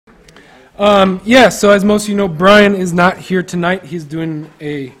So as most of you know, Brian is not here tonight. He's doing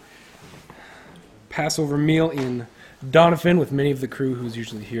a Passover meal in Doniphan with many of the crew who's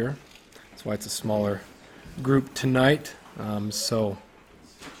usually here. That's why it's a smaller group tonight.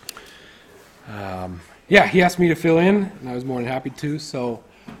 He asked me to fill in, and I was more than happy to. So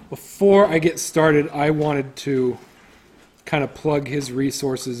before I get started, I wanted to kind of plug his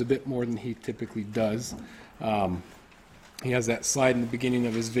resources a bit more than he typically does. He has that slide in the beginning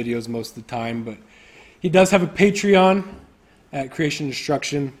of his videos most of the time, but he does have a Patreon at Creation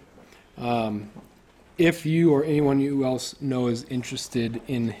Destruction. If you or anyone you else know is interested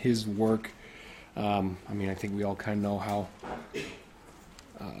in his work, I think we all kind of know how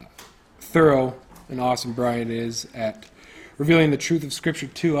thorough and awesome Brian is at revealing the truth of Scripture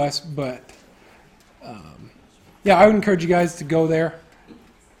to us, but I would encourage you guys to go there,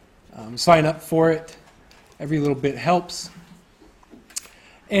 sign up for it. Every little bit helps.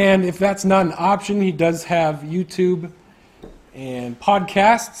 And if that's not an option, he does have YouTube and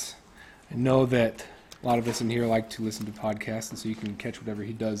podcasts. I know that a lot of us in here like to listen to podcasts, and so you can catch whatever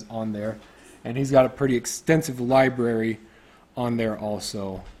he does on there. And he's got a pretty extensive library on there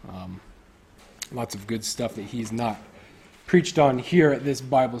also. Lots of good stuff that he's not preached on here at this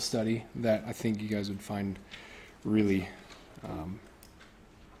Bible study that I think you guys would find really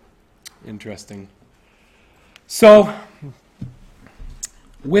interesting. So,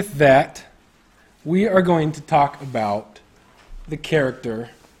 with that, we are going to talk about the character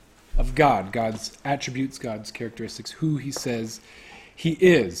of God, God's attributes, God's characteristics, who he says he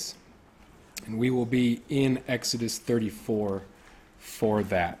is. And we will be in Exodus 34 for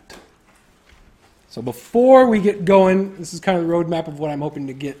that. So before we get going, this is kind of the roadmap of what I'm hoping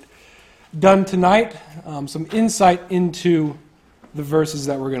to get done tonight. Some insight into the verses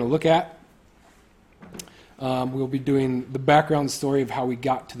that we're going to look at. We'll be doing the background story of how we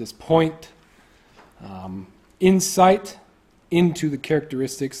got to this point. Insight into the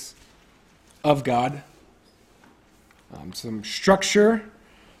characteristics of God. Some structure,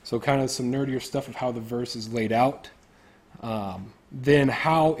 so kind of some nerdier stuff of how the verse is laid out. Then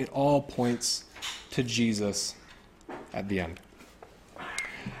how it all points to Jesus at the end.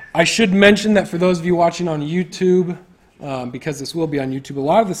 I should mention that for those of you watching on YouTube, because this will be on YouTube, a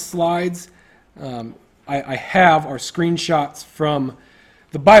lot of the slides I have are screenshots from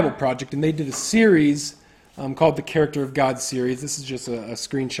the Bible Project, and they did a series called the Character of God series. This is just a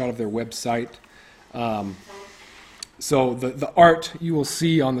screenshot of their website. So the art you will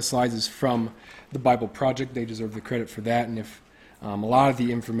see on the slides is from the Bible Project. They deserve the credit for that. And if a lot of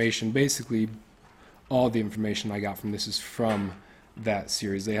the information, basically all the information I got from this is from that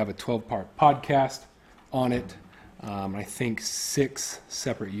series. They have a 12-part podcast on it. I think 6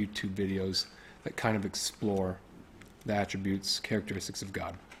 separate YouTube videos that kind of explore the attributes, characteristics of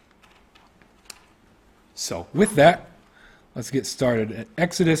God. So, with that, let's get started at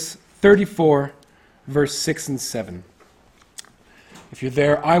Exodus 34, verse 6 and 7. If you're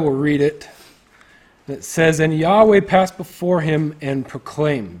there, I will read it. It says, "And Yahweh passed before him and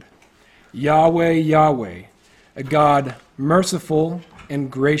proclaimed, Yahweh, Yahweh, a God merciful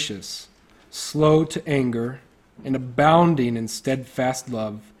and gracious, slow to anger, and abounding in steadfast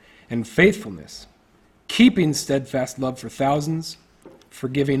love and faithfulness, keeping steadfast love for thousands,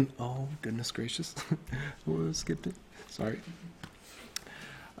 forgiving," oh goodness gracious, skipped it, sorry.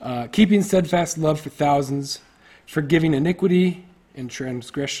 "Keeping steadfast love for thousands, forgiving iniquity and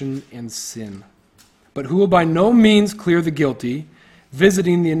transgression and sin, but who will by no means clear the guilty,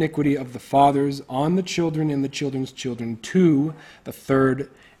 visiting the iniquity of the fathers on the children and the children's children to the 3rd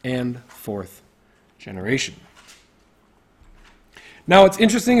and 4th generation." Now, what's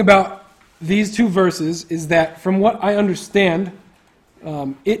interesting about these two verses is that, from what I understand,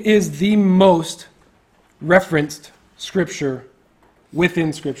 it is the most referenced scripture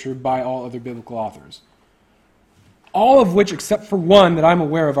within Scripture by all other biblical authors. All of which, except for one that I'm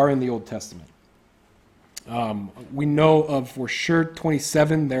aware of, are in the Old Testament. We know of for sure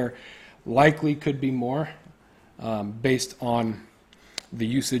 27. There likely could be more based on the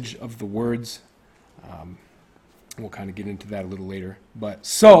usage of the words. We'll kind of get into that a little later. But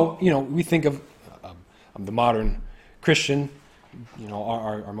so, we think of the modern Christian,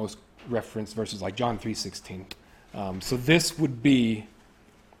 our most referenced verses like John 3:16. So this would be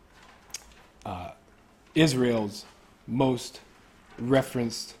Israel's most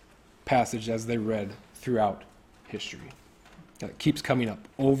referenced passage as they read throughout history. That keeps coming up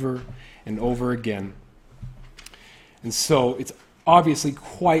over and over again. And so it's obviously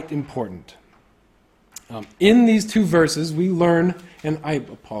quite important. In these two verses, we learn, and I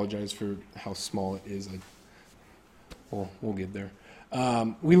apologize for how small it is. We'll get there.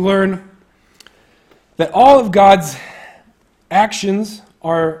 We learn that all of God's actions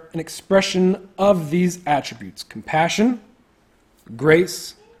are an expression of these attributes: compassion,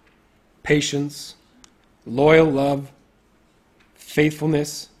 grace, patience, loyal love,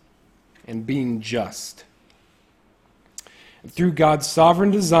 faithfulness, and being just. And through God's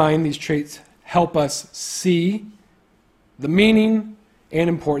sovereign design, these traits help us see the meaning and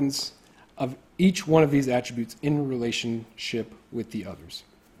importance of each one of these attributes in relationship with the others.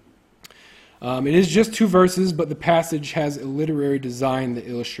 It is just 2 verses, but the passage has a literary design that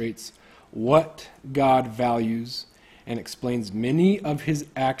illustrates what God values and explains many of his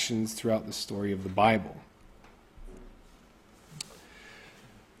actions throughout the story of the Bible.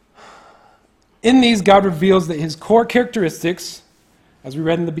 In these, God reveals that his core characteristics, as we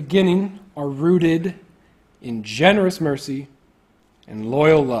read in the beginning, are rooted in generous mercy and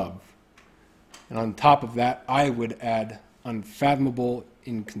loyal love. And on top of that, I would add unfathomable,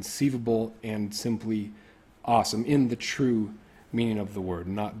 inconceivable, and simply awesome in the true meaning of the word,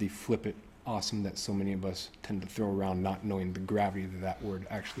 not the flippant awesome that so many of us tend to throw around, not knowing the gravity that that word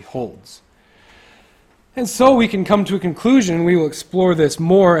actually holds. And so we can come to a conclusion, and we will explore this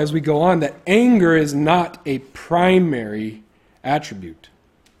more as we go on, that anger is not a primary attribute.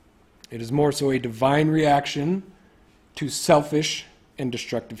 It is more so a divine reaction to selfish and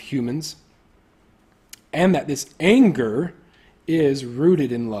destructive humans, and that this anger is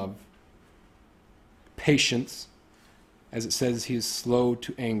rooted in love, patience, as it says he is slow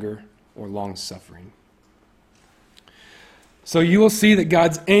to anger or long-suffering. So you will see that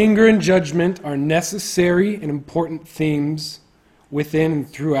God's anger and judgment are necessary and important themes within and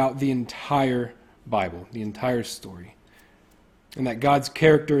throughout the entire Bible, the entire story. And that God's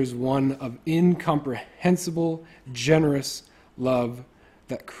character is one of incomprehensible, generous love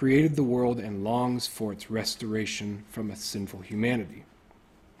that created the world and longs for its restoration from a sinful humanity.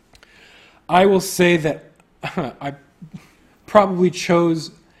 I will say that I probably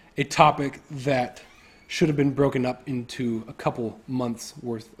chose a topic that should have been broken up into a couple months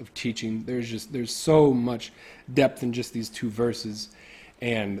worth of teaching. There's so much depth in just these 2 verses,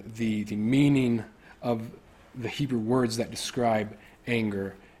 and the meaning of the Hebrew words that describe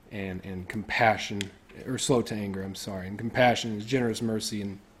anger and compassion, or slow to anger, and compassion is generous mercy.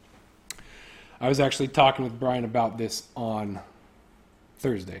 And I was actually talking with Brian about this on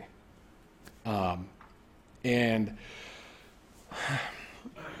Thursday. And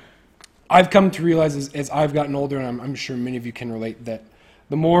I've come to realize as I've gotten older, and I'm sure many of you can relate, that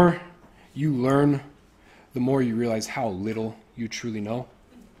the more you learn, the more you realize how little you truly know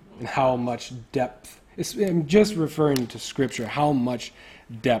and how much depth. I'm just referring to Scripture, how much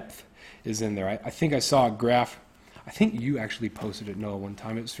depth is in there. I think I saw a graph. I think you actually posted it, Noah, one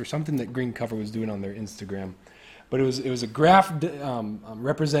time. It was for something that Green Cover was doing on their Instagram. But it was a graph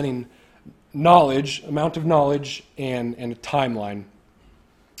representing knowledge, amount of knowledge, and a timeline.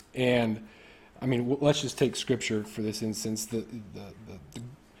 And, I mean, let's just take Scripture for this instance. The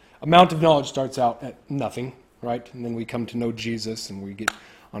amount of knowledge starts out at nothing, right? And then we come to know Jesus, and we get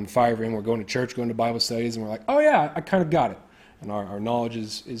on fire, and we're going to church, going to Bible studies, and we're like, oh yeah, I kind of got it. And our knowledge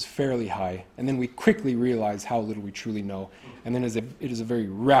is fairly high. And then we quickly realize how little we truly know. And then it is a very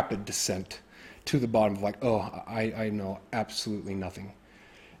rapid descent to the bottom of like, oh, I know absolutely nothing.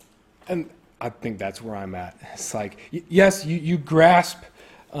 And I think that's where I'm at. It's like, yes, you grasp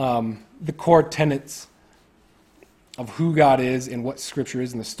the core tenets of who God is and what Scripture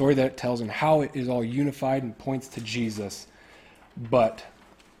is and the story that it tells and how it is all unified and points to Jesus. But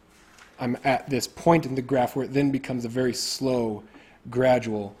I'm at this point in the graph where it then becomes a very slow,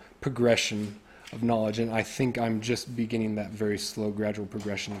 gradual progression of knowledge. And I think I'm just beginning that very slow, gradual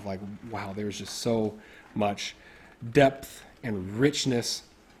progression of like, wow, there's just so much depth and richness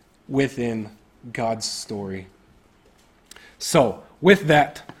within God's story. So, with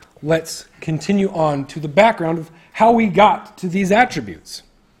that, let's continue on to the background of how we got to these attributes.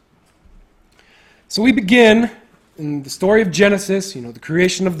 So we begin in the story of Genesis, the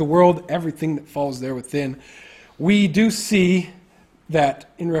creation of the world, everything that falls there within. We do see that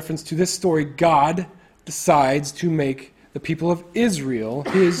in reference to this story, God decides to make the people of Israel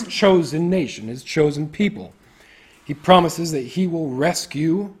his chosen nation, his chosen people. He promises that he will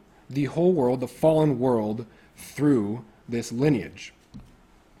rescue the whole world, the fallen world, through this lineage.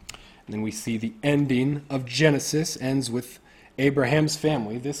 And then we see the ending of Genesis ends with Abraham's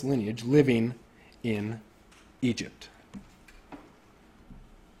family, this lineage, living in Egypt.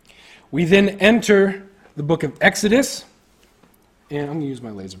 We then enter the book of Exodus, and I'm going to use my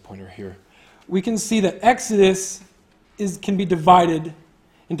laser pointer here. We can see that Exodus can be divided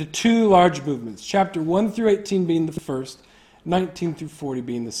into 2 large movements, chapter 1 through 18 being the first, 19 through 40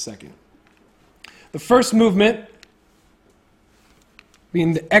 being the second. The first movement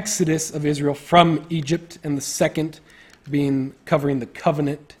being the exodus of Israel from Egypt, and the second being covering the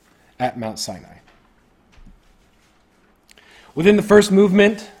covenant at Mount Sinai. Within the first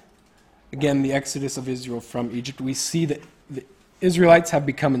movement, again, the exodus of Israel from Egypt, we see that the Israelites have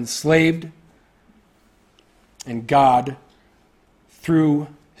become enslaved, and God, through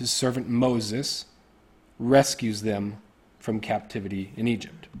his servant Moses, rescues them from captivity in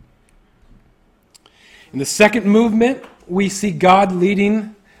Egypt. In the second movement, we see God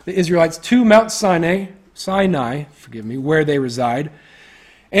leading the Israelites to Mount Sinai, where they reside.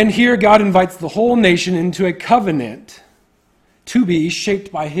 And here God invites the whole nation into a covenant to be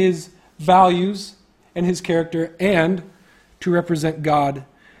shaped by his values and his character, and to represent God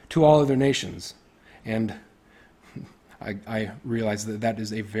to all other nations. And I realize that that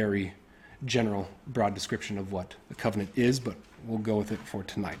is a very general, broad description of what the covenant is, but we'll go with it for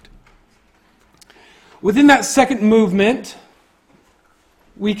tonight. Within that second movement,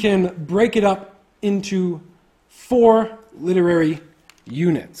 we can break it up into 4 literary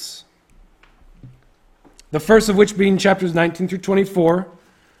units. The first of which being chapters 19 through 24,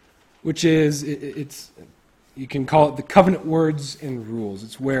 which is, you can call it the covenant words and rules.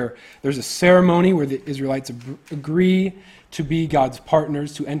 It's where there's a ceremony where the Israelites agree to be God's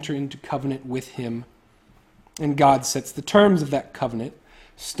partners, to enter into covenant with him. And God sets the terms of that covenant,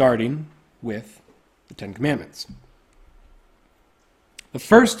 starting with the 10 Commandments. The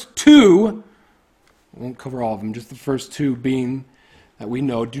first 2, I won't cover all of them, just the first 2 being that we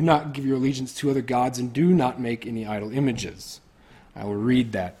know, do not give your allegiance to other gods and do not make any idol images. I will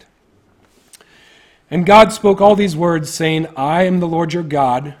read that. And God spoke all these words, saying, I am the Lord your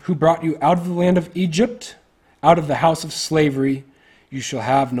God, who brought you out of the land of Egypt, out of the house of slavery. You shall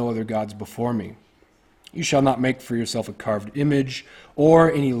have no other gods before me. You shall not make for yourself a carved image,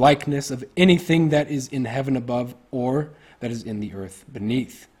 or any likeness of anything that is in heaven above, or that is in the earth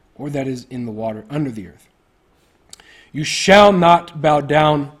beneath, or that is in the water under the earth. You shall not bow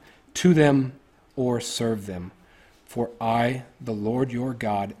down to them or serve them, for I, the Lord your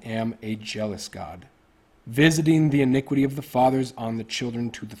God, am a jealous God, visiting the iniquity of the fathers on the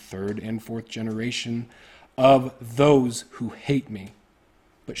children to the 3rd and 4th generation of those who hate me,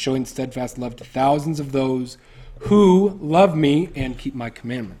 but showing steadfast love to thousands of those who love me and keep my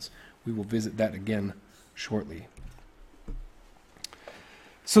commandments. We will visit that again shortly.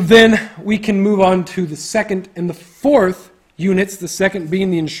 So then we can move on to the second and the fourth units, the second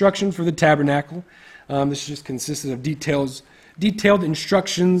being the instruction for the tabernacle. This just consisted of detailed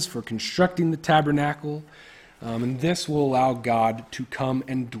instructions for constructing the tabernacle. And this will allow God to come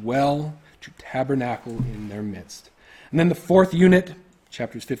and dwell, to tabernacle in their midst. And then the fourth unit,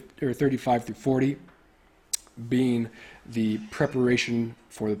 chapters 35 through 40, being the preparation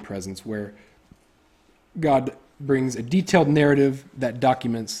for the presence, where God brings a detailed narrative that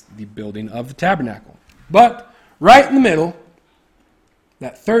documents the building of the tabernacle. But right in the middle,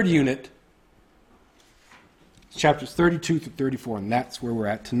 that third unit, chapters 32 through 34, and that's where we're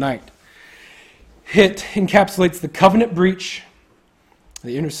at tonight. It encapsulates the covenant breach,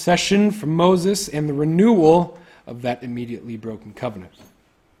 the intercession from Moses, and the renewal of that immediately broken covenant.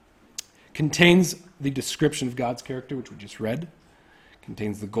 Contains the description of God's character, which we just read.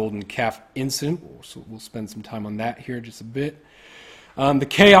 Contains the golden calf incident, so we'll spend some time on that here just a bit. The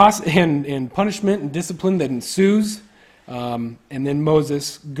chaos and punishment and discipline that ensues, and then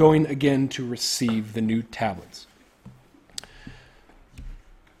Moses going again to receive the new tablets.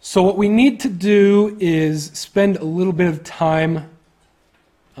 So what we need to do is spend a little bit of time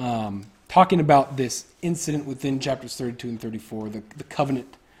talking about this incident within chapters 32 and 34, the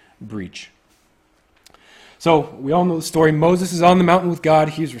covenant breach. So we all know the story. Moses is on the mountain with God.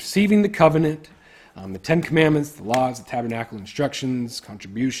 He's receiving the covenant, the 10 Commandments, the laws, the tabernacle instructions,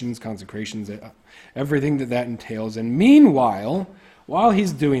 contributions, consecrations, everything that entails. And meanwhile, while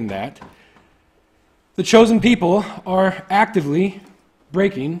he's doing that, the chosen people are actively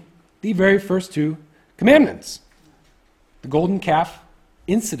breaking the very first 2 commandments, the golden calf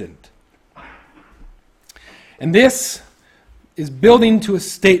incident. And this is building to a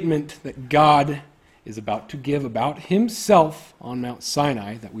statement that God is about to give about himself on Mount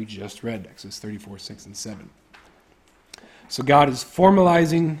Sinai that we just read, Exodus 34, 6, and 7. So God is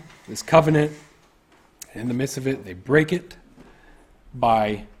formalizing this covenant. In the midst of it, they break it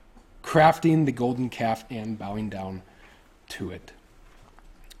by crafting the golden calf and bowing down to it.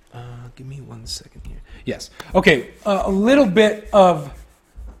 Give me 1 second here. Yes. Okay, a little bit of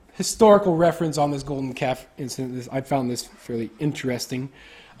historical reference on this golden calf incident. I found this fairly interesting.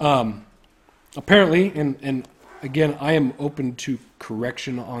 Apparently, and Again, I am open to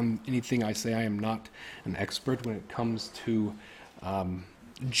correction on anything I say. I am not an expert when it comes to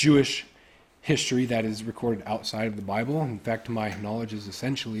Jewish history that is recorded outside of the Bible. In fact, my knowledge is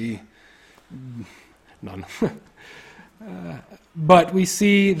essentially none. But we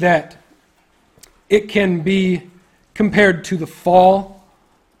see that it can be compared to the fall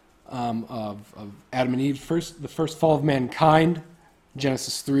of Adam and Eve, the first fall of mankind,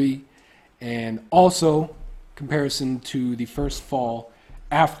 Genesis 3, and also comparison to the first fall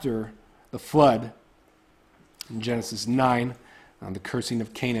after the flood in Genesis 9, the cursing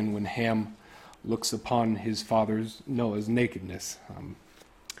of Canaan when Ham looks upon his father Noah's nakedness.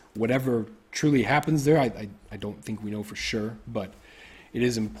 Whatever truly happens there, I don't think we know for sure, but it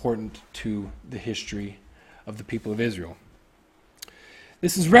is important to the history of the people of Israel.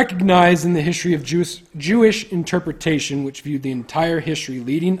 This is recognized in the history of Jewish interpretation, which viewed the entire history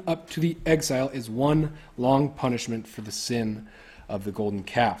leading up to the exile as one long punishment for the sin of the golden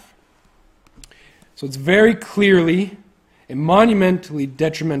calf. So it's very clearly a monumentally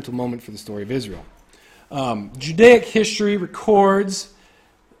detrimental moment for the story of Israel. Judaic history records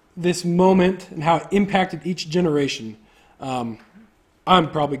this moment and how it impacted each generation. I'm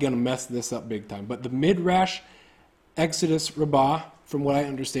probably going to mess this up big time, but the Midrash Exodus Rabbah, from what I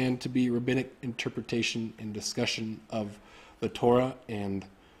understand to be rabbinic interpretation and discussion of the Torah and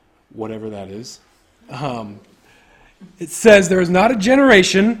whatever that is, it says there is not a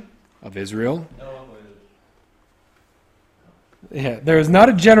generation of Israel. There is not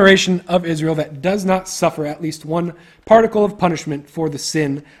a generation of Israel that does not suffer at least one particle of punishment for the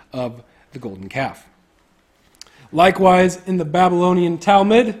sin of the golden calf. Likewise, in the Babylonian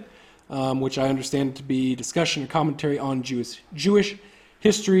Talmud, which I understand to be discussion or commentary on Jewish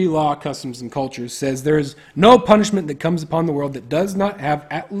history, law, customs, and cultures, says there is no punishment that comes upon the world that does not have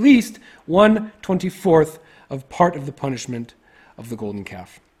at least 1/24 of part of the punishment of the golden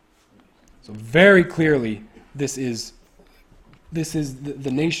calf. So very clearly, this is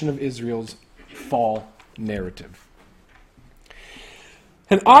the nation of Israel's fall narrative.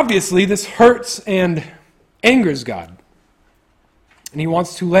 And obviously, this hurts and angers God. And he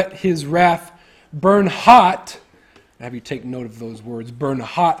wants to let his wrath burn hot, have you take note of those words, burn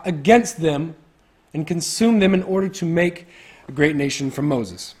hot against them and consume them in order to make a great nation from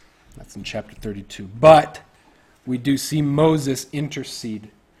Moses. That's in chapter 32. But we do see Moses intercede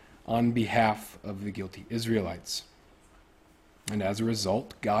on behalf of the guilty Israelites. And as a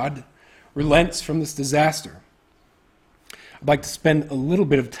result, God relents from this disaster. I'd like to spend a little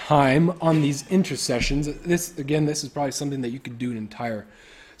bit of time on these intercessions. This is probably something that you could do an entire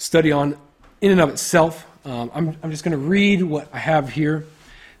study on in and of itself. I'm just going to read what I have here. It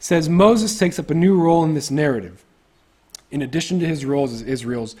says, Moses takes up a new role in this narrative. In addition to his roles as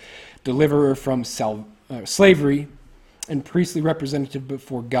Israel's deliverer from slavery and priestly representative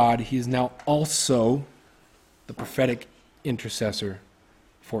before God, he is now also the prophetic intercessor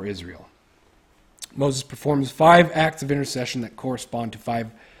for Israel. Moses performs 5 acts of intercession that correspond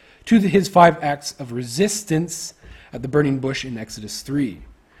to his 5 acts of resistance at the burning bush in Exodus 3,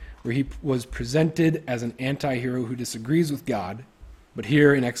 where he was presented as an anti-hero who disagrees with God. But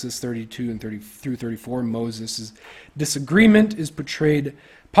here in Exodus 32 and 30 through 34, Moses' disagreement is portrayed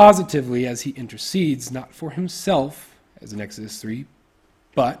positively as he intercedes not for himself, as in Exodus 3,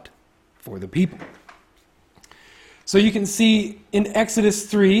 but for the people. So you can see in Exodus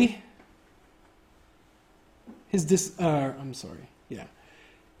 3, his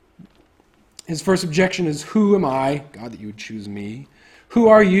first objection is, who am I, God, that you would choose me? Who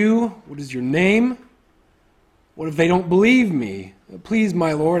are you? What is your name? What if they don't believe me? Please,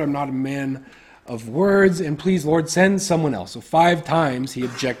 my Lord, I'm not a man of words, and please, Lord, send someone else. So 5 times he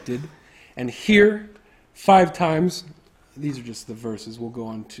objected, and here, 5 times, these are just the verses, we'll go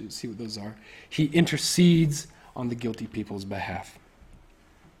on to see what those are, he intercedes on the guilty people's behalf.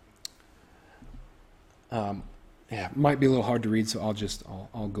 It might be a little hard to read, so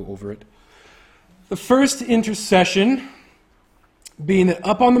I'll go over it. The first intercession being that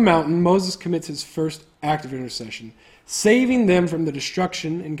up on the mountain, Moses commits his first act of intercession, saving them from the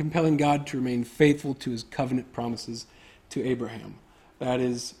destruction and compelling God to remain faithful to his covenant promises to Abraham. That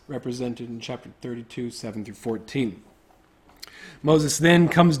is represented in chapter 32, 7 through 14. Moses then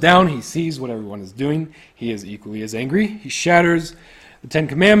comes down. He sees what everyone is doing. He is equally as angry. He shatters the 10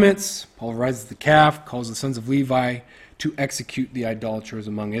 Commandments, pulverizes the calf, calls the sons of Levi to execute the idolaters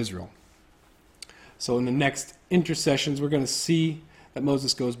among Israel. So in the next intercessions, we're going to see that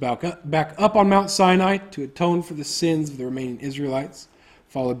Moses goes back up on Mount Sinai to atone for the sins of the remaining Israelites,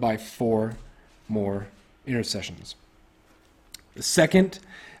 followed by 4 more intercessions. The second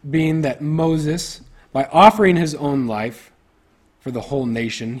being that Moses By offering his own life for the whole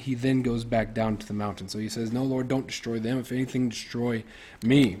nation, he then goes back down to the mountain. So he says, no, Lord, don't destroy them. If anything, destroy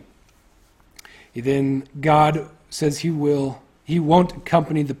me. Then God says he won't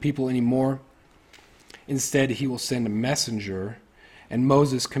accompany the people anymore. Instead, he will send a messenger, and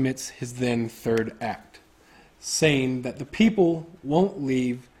Moses commits his then third act, saying that the people won't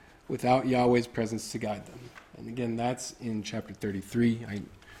leave without Yahweh's presence to guide them. And again, that's in chapter 33. I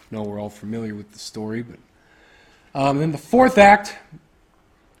know we're all familiar with the story, but then the fourth act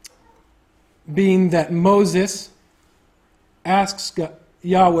being that Moses asks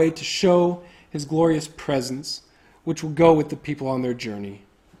Yahweh to show his glorious presence, which will go with the people on their journey.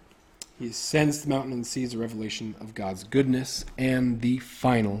 He ascends the mountain and sees a revelation of God's goodness, and the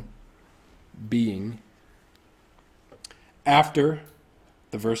final being, after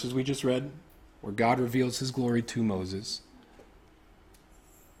the verses we just read, where God reveals his glory to Moses,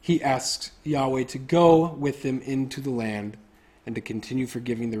 he asks Yahweh to go with them into the land and to continue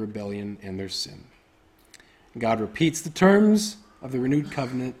forgiving the rebellion and their sin. God repeats the terms of the renewed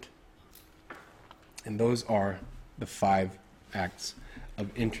covenant, and those are the 5 acts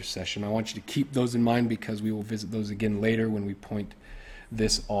of intercession. I want you to keep those in mind because we will visit those again later when we point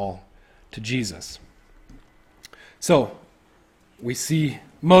this all to Jesus. So, we see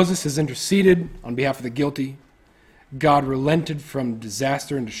Moses has interceded on behalf of the guilty. God relented from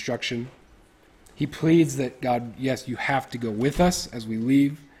disaster and destruction. He pleads that God, yes, you have to go with us as we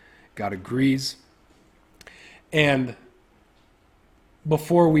leave. God agrees. And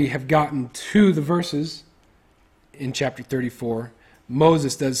before we have gotten to the verses in chapter 34,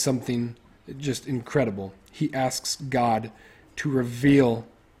 Moses does something just incredible. He asks God to reveal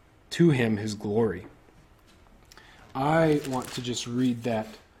to him his glory. I want to just read that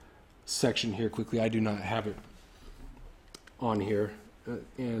section here quickly. I do not have it on here.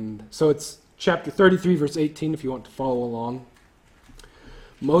 And so it's chapter 33, verse 18, if you want to follow along.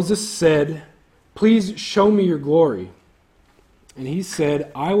 Moses said, "Please show me your glory." And he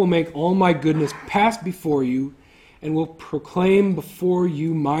said, "I will make all my goodness pass before you, and will proclaim before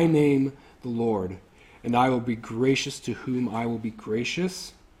you my name, the Lord. And I will be gracious to whom I will be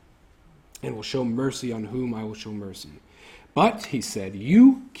gracious, and will show mercy on whom I will show mercy. But," he said,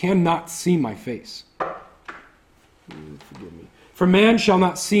 "you cannot see my face. Forgive me. For man shall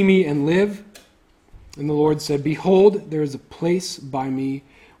not see me and live." And the Lord said, "Behold, there is a place by me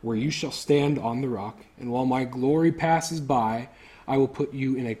where you shall stand on the rock, and while my glory passes by, I will put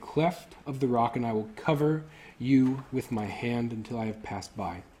you in a cleft of the rock, and I will cover you with my hand until I have passed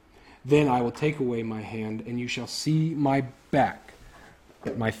by. Then I will take away my hand, and you shall see my back,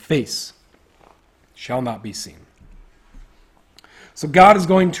 but my face shall not be seen." So God is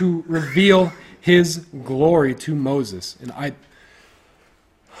going to reveal his glory to Moses. And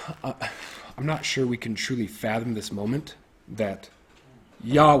I'm not sure we can truly fathom this moment that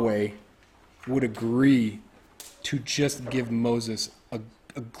Yahweh would agree to just give Moses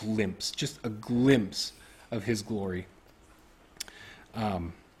a glimpse, just a glimpse of his glory.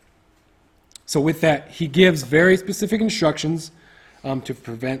 So with that, he gives very specific instructions to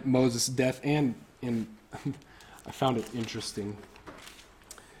prevent Moses' death. And I found it interesting.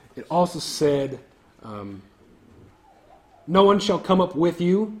 It also said, "No one shall come up with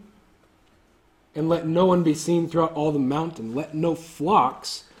you, and let no one be seen throughout all the mountain. Let no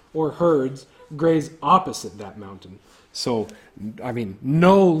flocks or herds graze opposite that mountain." So, I mean,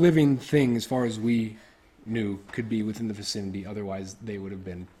 no living thing, as far as we knew, could be within the vicinity. Otherwise, they would have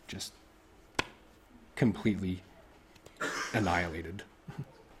been just completely annihilated.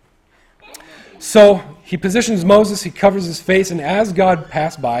 So, he positions Moses, he covers his face, and as God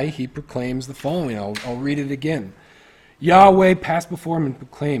passed by, he proclaims the following. I'll read it again. Yahweh passed before him and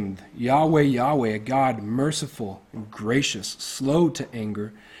proclaimed, "Yahweh, Yahweh, a God merciful and gracious, slow to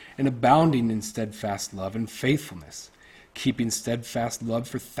anger, and abounding in steadfast love and faithfulness, keeping steadfast love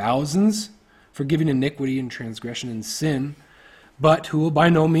for thousands, forgiving iniquity and transgression and sin, but who will by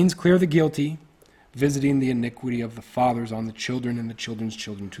no means clear the guilty, visiting the iniquity of the fathers on the children and the children's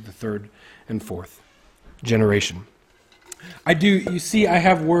children to the third and fourth generation." You see, I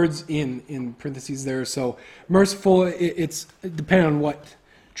have words in parentheses there. So merciful, it's depending on what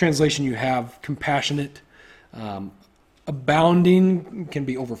translation you have. Compassionate, abounding can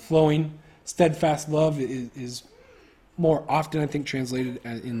be overflowing. Steadfast love is more often, I think, translated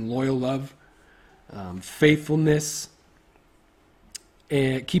in loyal love. Faithfulness,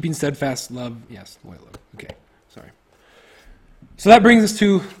 and keeping steadfast love, yes, loyal love. Okay, sorry. So that brings us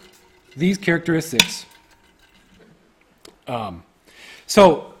to these characteristics.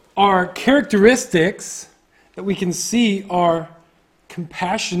 So our characteristics that we can see are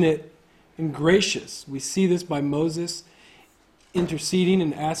compassionate and gracious. We see this by Moses interceding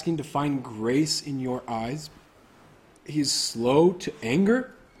and asking to find grace in your eyes. He's slow to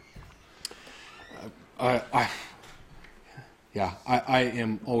anger. I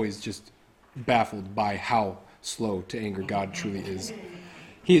am always just baffled by how slow to anger God truly is.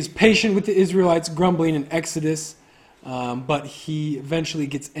 He is patient with the Israelites grumbling in Exodus, but he eventually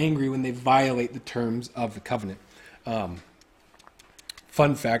gets angry when they violate the terms of the covenant.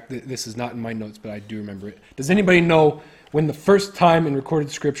 Fun fact, this is not in my notes, but I do remember it. Does anybody know when the first time in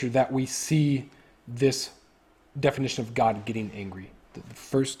recorded scripture that we see this definition of God getting angry? The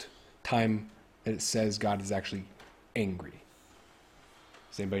first time that it says God is actually angry.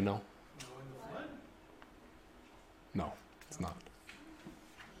 Does anybody know? No, it's not.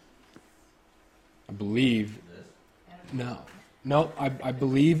 I believe... No, I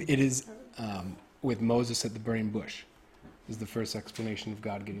believe it is with Moses at the burning bush. Is the first explanation of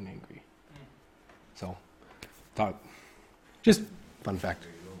God getting angry. So, just fun fact.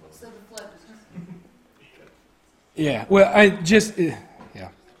 So the flood was Yeah, well,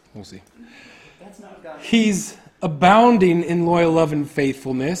 we'll see. That's not God. He's abounding in loyal love and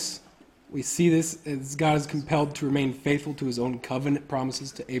faithfulness. We see this as God is compelled to remain faithful to his own covenant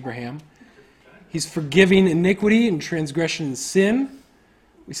promises to Abraham. He's forgiving iniquity and transgression and sin.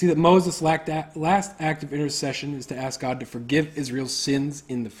 We see that Moses' last act of intercession is to ask God to forgive Israel's sins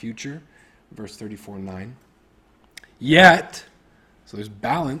in the future. Verse 34:9. Yet, so there's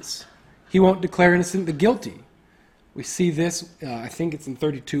balance, he won't declare innocent the guilty. We see this, I think it's in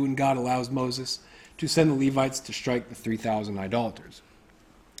 32, when God allows Moses to send the Levites to strike the 3,000 idolaters.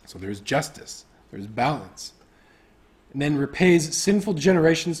 So there's justice, there's balance. And then repays sinful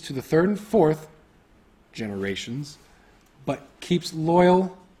generations to the third and fourth generations, but keeps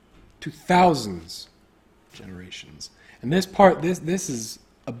loyal to thousands generations. And this part, this is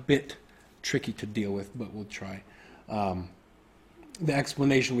a bit tricky to deal with, but we'll try. The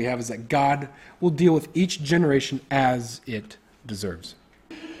explanation we have is that God will deal with each generation as it deserves.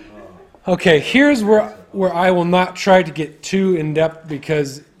 Okay, here's where I will not try to get too in-depth,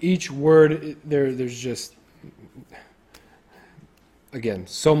 because each word, there's just, again,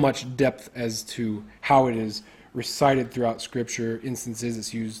 so much depth as to how it is recited throughout Scripture, instances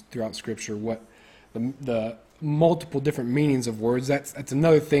it's used throughout Scripture, what the multiple different meanings of words. That's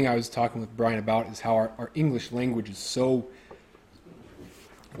another thing I was talking with Brian about, is how our English language is so,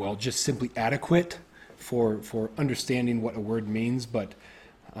 well, just simply adequate for understanding what a word means. But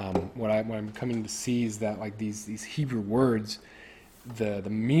what I'm coming to see is that, like, these Hebrew words, the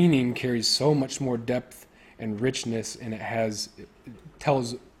meaning carries so much more depth and richness, and it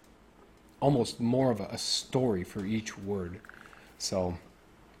tells almost more of a story for each word. So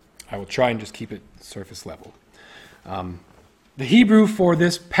I will try and just keep it surface level. The Hebrew for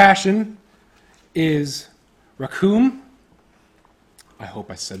this passion is rakum. I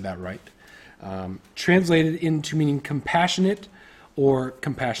hope I said that right. Translated into meaning compassionate or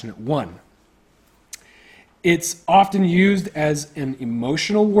compassionate one. It's often used as an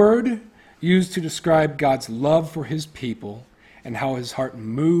emotional word, used to describe God's love for his people and how his heart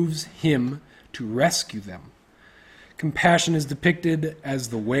moves him to rescue them. Compassion is depicted as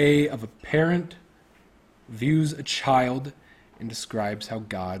the way of a parent views a child and describes how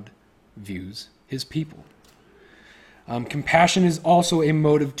God views his people. Compassion is also a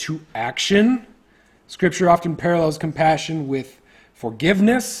motive to action. Scripture often parallels compassion with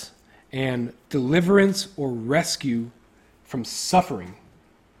forgiveness and deliverance or rescue from suffering.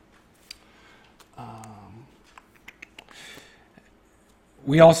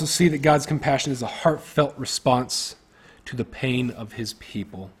 We also see that God's compassion is a heartfelt response to the pain of his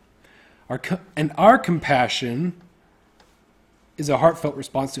people. Our compassion is a heartfelt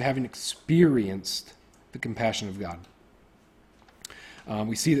response to having experienced the compassion of God.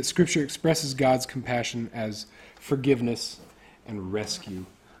 We see that Scripture expresses God's compassion as forgiveness and rescue.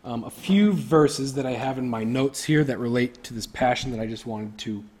 A few verses that I have in my notes here that relate to this passion that I just wanted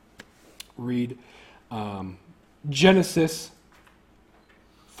to read. Genesis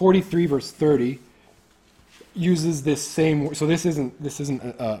 43 verse 30 uses this same word. So this isn't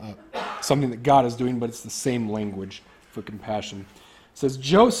something that God is doing, but it's the same language for compassion. It says,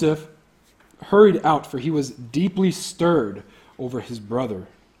 Joseph hurried out, for he was deeply stirred over his brother,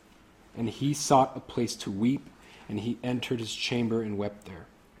 and he sought a place to weep, and he entered his chamber and wept there.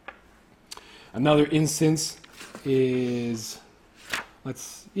 Another instance is,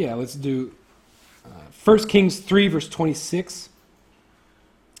 let's do 1 Kings 3 verse 26.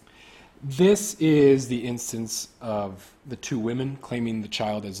 This is the instance of the two women claiming the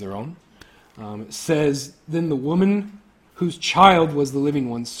child as their own. It says, Then the woman whose child was the living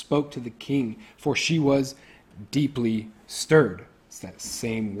one, spoke to the king, for she was deeply stirred. It's that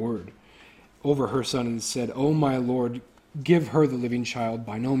same word. Over her son and said, O my Lord, give her the living child,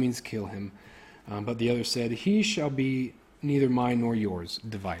 by no means kill him. But the other said, he shall be neither mine nor yours,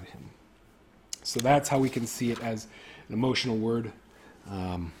 divide him. So that's how we can see it as an emotional word.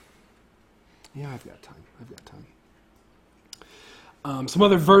 I've got time. Some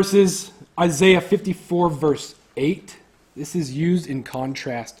other verses, Isaiah 54 verse 8. This is used in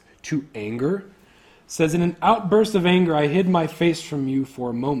contrast to anger. It says, in an outburst of anger I hid my face from you for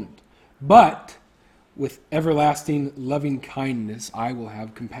a moment, but with everlasting loving kindness I will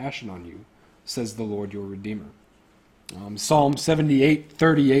have compassion on you, says the Lord your Redeemer. Psalm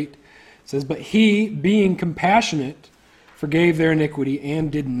 78:38 says, but he, being compassionate, forgave their iniquity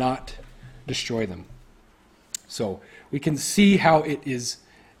and did not destroy them. So we can see how it is,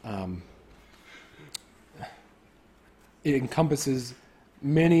 it encompasses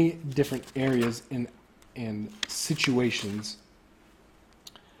many different areas and situations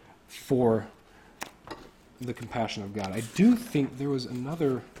for the compassion of God. I do think there was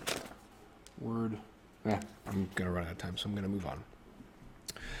another word. I'm going to run out of time, so I'm going to move on.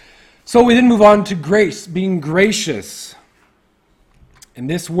 So we then move on to grace, being gracious. And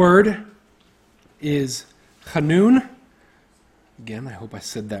this word is chanun. Again, I hope I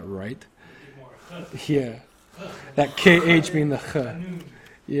said that right. Yeah. That KH being the ch.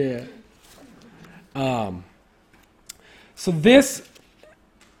 Yeah. So this,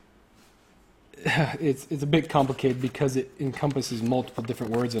 it's a bit complicated because it encompasses multiple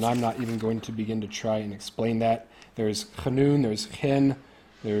different words, and I'm not even going to begin to try and explain that. There's chanun, there's chen,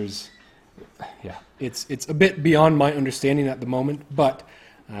 it's a bit beyond my understanding at the moment, but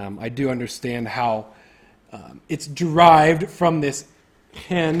I do understand how it's derived from this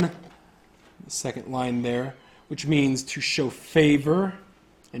chen, the second line there, which means to show favor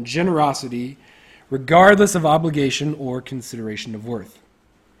and generosity regardless of obligation or consideration of worth.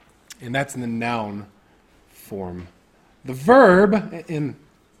 And that's in the noun form. The verb,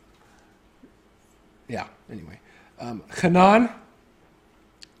 chanan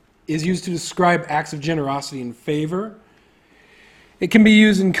is used to describe acts of generosity and favor. It can be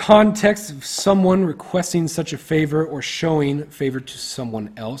used in context of someone requesting such a favor or showing favor to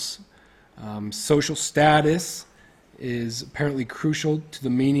someone else. Social status is apparently crucial to the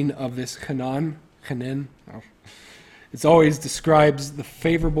meaning of this chanan. It always describes the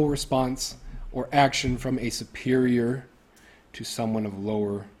favorable response or action from a superior to someone of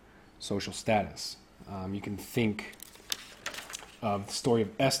lower social status. You can think of the story of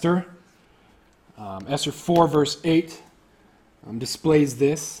Esther. Esther 4 verse 8 displays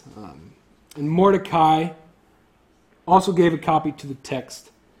this. And Mordecai also gave a copy to the text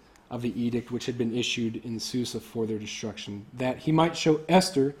of the edict which had been issued in Susa for their destruction, that he might show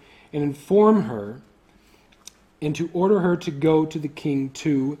Esther and inform her and to order her to go to the king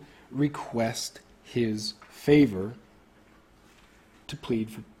to request his favor, to plead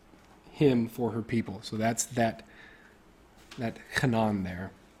for him for her people. So that's that chanan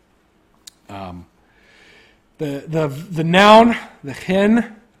there. The noun, the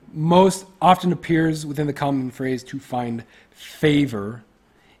chen, most often appears within the common phrase to find favor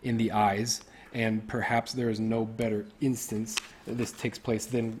in the eyes, and perhaps there is no better instance that this takes place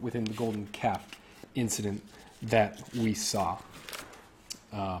than within the golden calf incident that we saw.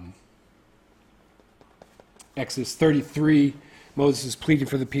 Exodus 33, Moses is pleading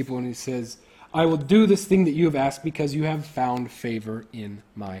for the people, and he says, I will do this thing that you have asked because you have found favor in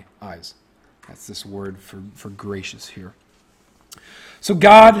my eyes. That's this word for gracious here. So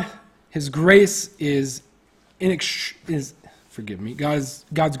God, His grace is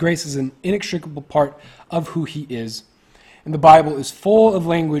God's grace is an inextricable part of who He is. And the Bible is full of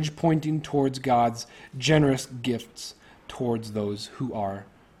language pointing towards God's generous gifts towards those who are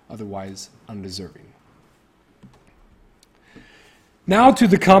otherwise undeserving. Now to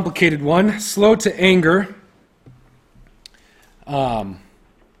the complicated one, slow to anger. It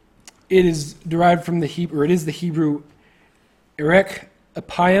is derived from the Hebrew, it is the Hebrew erech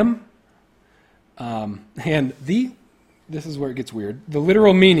apayim. And this is where it gets weird. The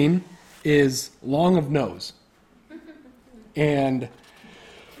literal meaning is long of nose. And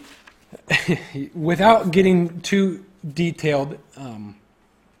without getting too detailed,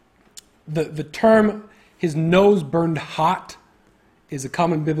 the term his nose burned hot is a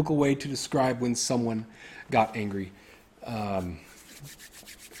common biblical way to describe when someone got angry.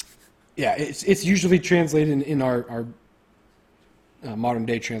 It's usually translated in our modern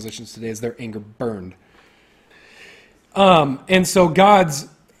day translations today as their anger burned. And so God's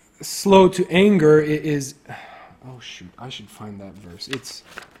slow to anger is Oh shoot, I should find that verse. It's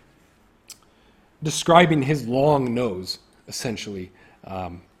describing his long nose, essentially.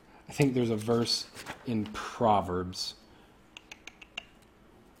 I think there's a verse in Proverbs.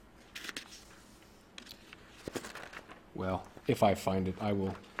 Well, if I find it, I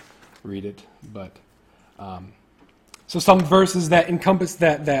will read it. But so some verses that encompass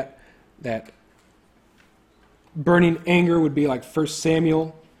that burning anger would be like 1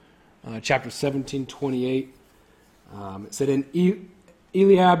 Samuel chapter 17:28. It said, "And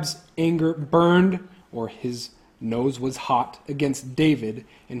Eliab's anger burned," or his nose was hot, "against David,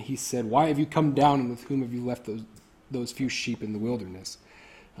 and he said, 'Why have you come down, and with whom have you left those few sheep in the wilderness?'"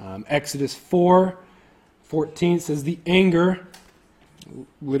 Exodus 4:14 says, "The anger,"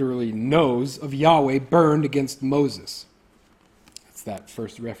 literally nose, "of Yahweh burned against Moses." That's that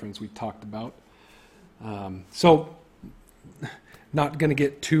first reference we talked about. So, not going to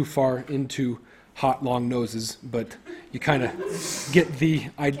get too far into hot, long noses, but you kind of get the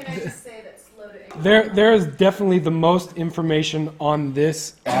Can I idea. just say that slow to anger? There is definitely the most information on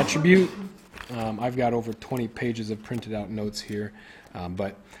this attribute. I've got over 20 pages of printed out notes here,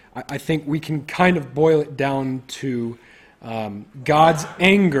 but I think we can kind of boil it down to God's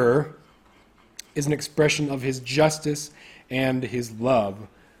anger is an expression of his justice and his love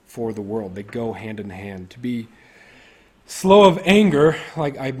for the world. They go hand in hand. To be slow of anger,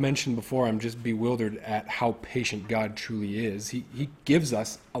 like I mentioned before, I'm just bewildered at how patient God truly is. He gives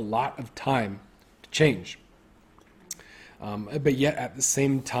us a lot of time to change. But yet at the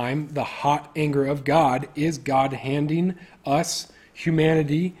same time, the hot anger of God is God handing us,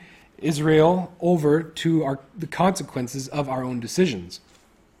 humanity, Israel, over to the consequences of our own decisions.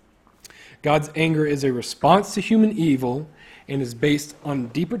 God's anger is a response to human evil and is based on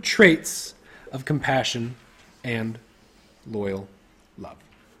deeper traits of compassion and loyal love.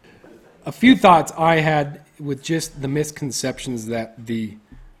 A few thoughts I had with just the misconceptions that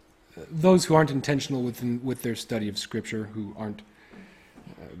those who aren't intentional with their study of Scripture, who aren't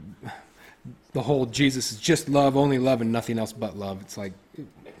the whole Jesus is just love, only love, and nothing else but love. It's like,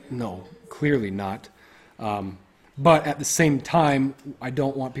 no, clearly not. But at the same time, I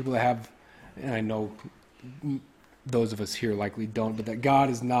don't want people to have, and I know those of us here likely don't, but that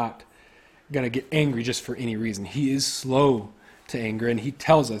God is not going to get angry just for any reason. He is slow to anger, and he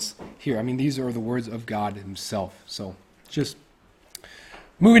tells us here. I mean, these are the words of God himself. So just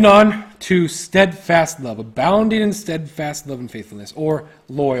moving on to steadfast love, abounding in steadfast love and faithfulness, or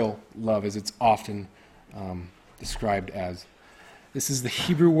loyal love as it's often described as. This is the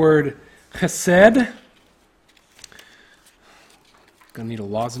Hebrew word chesed. Gonna need a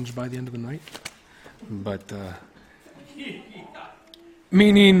lozenge by the end of the night. But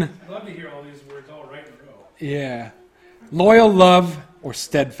meaning, I'd love to hear all these words all right in a row. yeah, loyal love or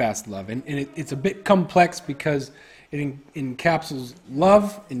steadfast love. And it's a bit complex because it encapsulates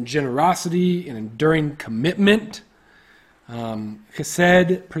love and generosity and enduring commitment.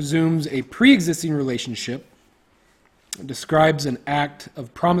 Chesed presumes a pre-existing relationship. It describes an act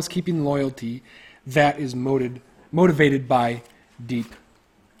of promise-keeping loyalty that is motivated by deep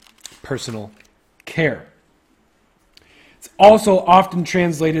personal care. It's also often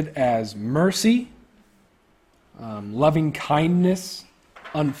translated as mercy, loving kindness,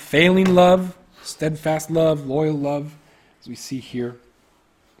 unfailing love, steadfast love, loyal love, as we see here.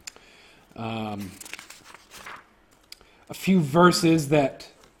 A few verses that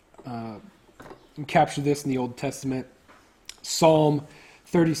capture this in the Old Testament. Psalm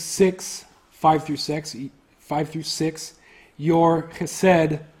 36, 5 through 6. Your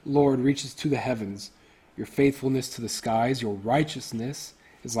chesed, Lord, reaches to the heavens, your faithfulness to the skies, your righteousness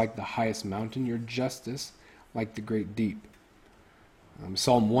is like the highest mountain, your justice like the great deep.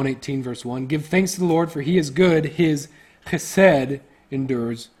 Psalm 118, verse 1, give thanks to the Lord, for he is good, his chesed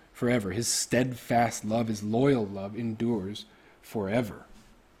endures forever. His steadfast love, his loyal love endures forever.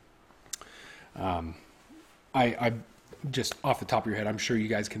 I just off the top of your head, I'm sure you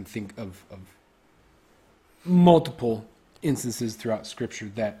guys can think of multiple instances throughout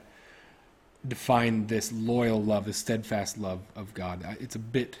Scripture that define this loyal love, this steadfast love of God. It's a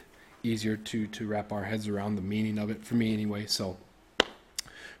bit easier to wrap our heads around the meaning of it, for me anyway, so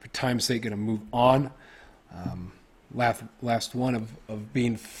for time's sake, going to move on. Last one of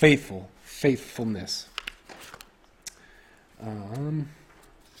being faithfulness. One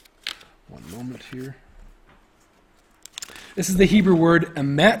moment here. This is the Hebrew word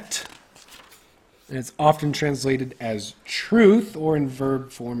emet, and it's often translated as truth, or in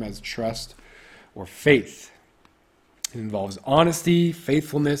verb form as trust or faith. It involves honesty,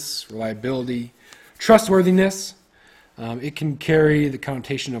 faithfulness, reliability, trustworthiness. It can carry the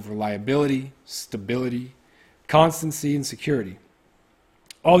connotation of reliability, stability, constancy, and security.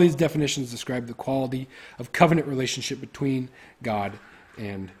 All these definitions describe the quality of covenant relationship between God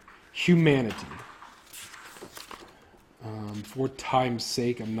and humanity. For time's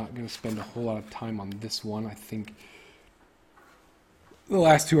sake, I'm not going to spend a whole lot of time on this one. I think the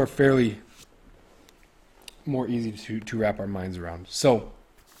last two are fairly more easy to wrap our minds around. So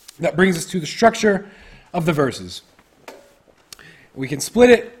that brings us to the structure of the verses. We can split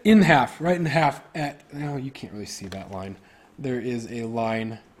it in half, right in half at, no, you can't really see that line. There is a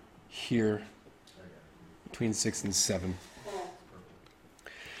line here between 6 and 7.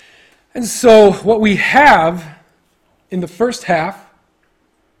 And so what we have in the first half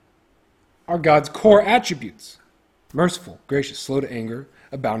are God's core attributes: merciful, gracious, slow to anger,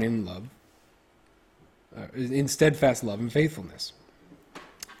 abounding in love, in steadfast love and faithfulness.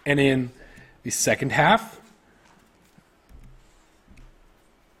 And in the second half,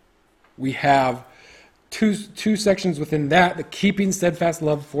 we have two sections within that: the keeping steadfast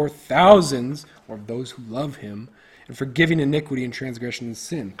love for thousands, or those who love him, and forgiving iniquity and transgression and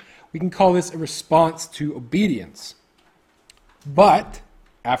sin. We can call this a response to obedience. But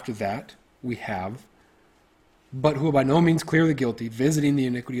after that, we have, but who are by no means clearly guilty, visiting the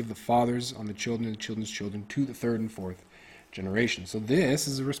iniquity of the fathers on the children and the children's children to the third and fourth generation. So this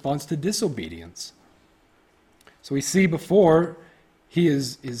is a response to disobedience. So we see before, he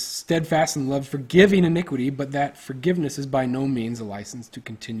is steadfast in love, forgiving iniquity, but that forgiveness is by no means a license to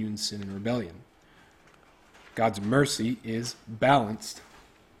continue in sin and rebellion. God's mercy is balanced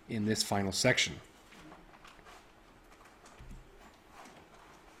in this final section.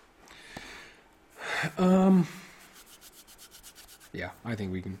 Yeah, I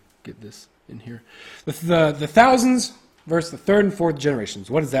think we can get this in here. The thousands versus the third and fourth generations.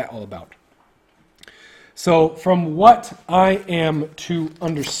 What is that all about? So from what I am to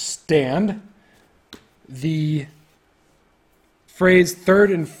understand, the phrase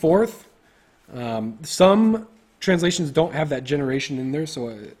third and fourth, some translations don't have that generation in there,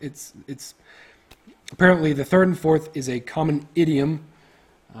 so it's apparently the third and fourth is a common idiom.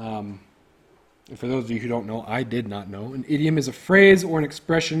 For those of you who don't know, I did not know. An idiom is a phrase or an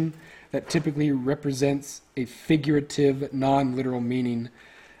expression that typically represents a figurative, non-literal meaning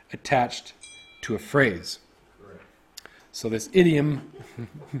attached to a phrase. Correct. So this idiom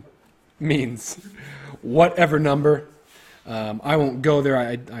means whatever number. I won't go there.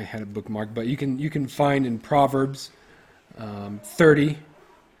 I had a bookmark, but you can find in Proverbs 30,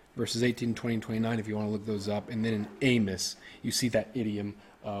 verses 18, 20, and 29, if you want to look those up. And then in Amos, you see that idiom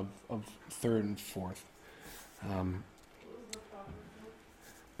of third and fourth.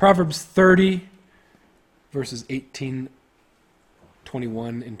 Proverbs 30, verses 18,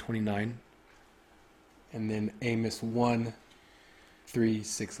 21, and 29. And then Amos 1, 3,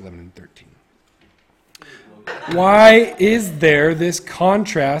 6, 11, and 13. Why is there this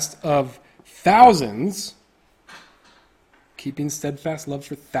contrast of thousands, keeping steadfast love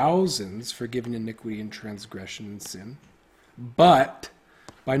for thousands, forgiving iniquity and transgression and sin, but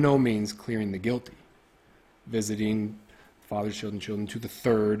by no means clearing the guilty, visiting fathers, children to the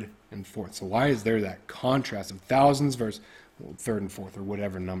third and fourth? So why is there that contrast of thousands versus third and fourth, or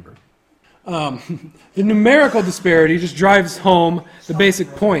whatever number? The numerical disparity just drives home the basic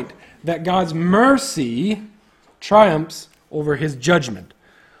point that God's mercy triumphs over his judgment.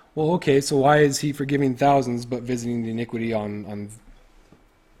 Well, okay, so why is he forgiving thousands but visiting the iniquity on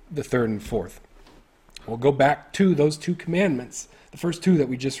the third and fourth? We'll go back to those two commandments, the first two that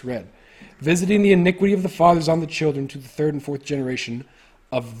we just read. Visiting the iniquity of the fathers on the children to the third and fourth generation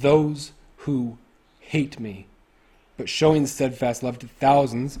of those who hate me, but showing steadfast love to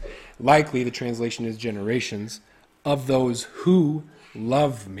thousands, likely the translation is generations, of those who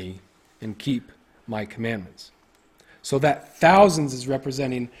love me and keep my commandments. So that thousands is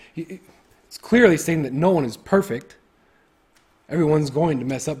representing, it's clearly saying that no one is perfect. Everyone's going to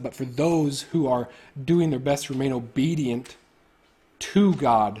mess up, but for those who are doing their best to remain obedient to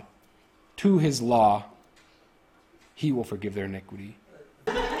God, to his law, he will forgive their iniquity.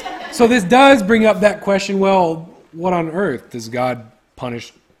 So this does bring up that question, well, what on earth? Does God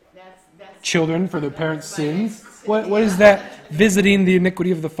punish children for their parents' sins? What is that? Visiting the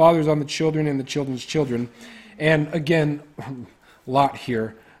iniquity of the fathers on the children and the children's children. And again, a lot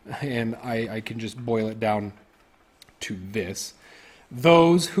here, and I can just boil it down to this.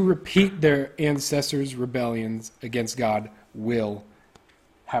 Those who repeat their ancestors' rebellions against God will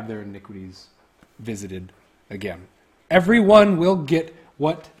have their iniquities visited again. Everyone will get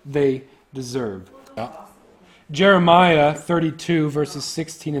what they deserve. Jeremiah 32, verses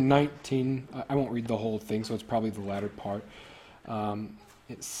 16 and 19. I won't read the whole thing, so it's probably the latter part.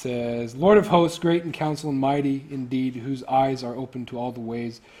 It says, Lord of hosts, great in counsel and mighty indeed, whose eyes are open to all the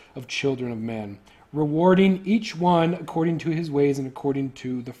ways of children of men, rewarding each one according to his ways and according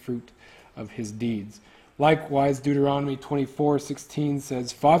to the fruit of his deeds. Likewise, Deuteronomy 24:16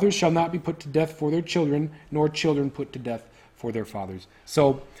 says, Fathers shall not be put to death for their children, nor children put to death for their fathers.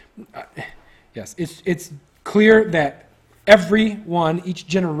 So, yes, it's clear that everyone, each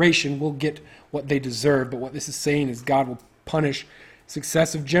generation, will get what they deserve. But what this is saying is God will punish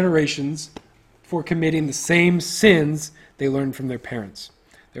successive generations for committing the same sins they learned from their parents.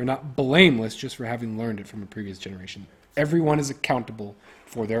 They're not blameless just for having learned it from a previous generation. Everyone is accountable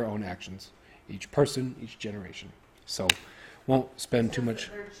for their own actions. Each person, each generation. So, won't spend too much.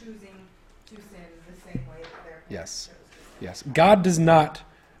 They're choosing to sin the same way that their Yes. parents chose to sin. Yes. God does not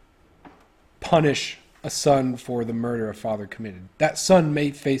punish a son for the murder a father committed. That son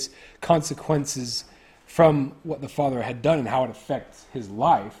may face consequences from what the father had done and how it affects his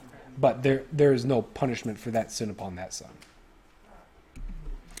life, but there is no punishment for that sin upon that son.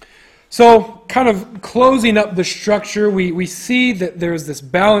 So, kind of closing up the structure, we see that there's this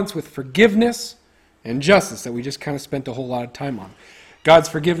balance with forgiveness and justice that we just kind of spent a whole lot of time on. God's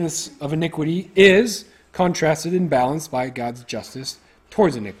forgiveness of iniquity is contrasted and balanced by God's justice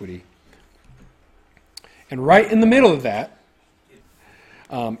towards iniquity. And right in the middle of that,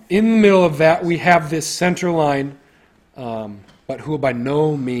 we have this center line, but who will by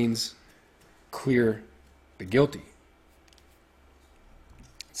no means clear the guilty.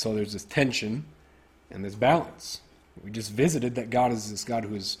 So there's this tension and this balance. We just visited that God is this God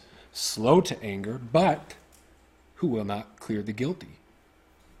who is slow to anger, but who will not clear the guilty.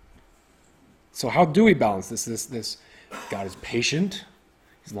 So how do we balance this? God is patient,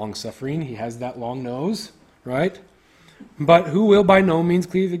 he's long-suffering, he has that long nose, right? But who will by no means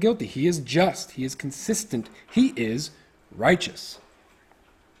clear the guilty? He is just, he is consistent, he is righteous.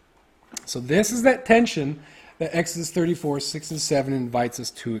 So this is that tension that Exodus 34:6-7 invites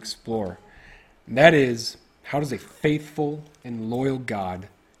us to explore. And that is, how does a faithful and loyal God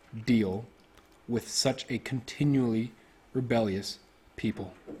deal with such a continually rebellious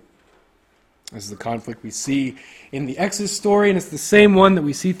people? This is the conflict we see in the Exodus story, and it's the same one that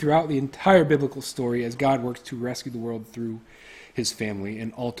we see throughout the entire biblical story as God works to rescue the world through his family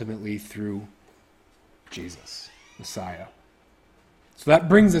and ultimately through Jesus, Messiah. So that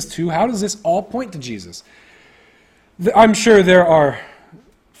brings us to, how does this all point to Jesus? I'm sure there are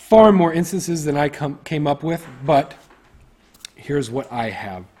far more instances than I came up with, but here's what I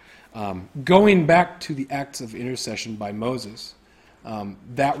have. Going back to the acts of intercession by Moses,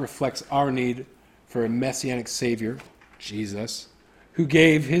 that reflects our need for a messianic Savior, Jesus, who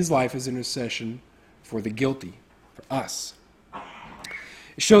gave his life as intercession for the guilty, for us.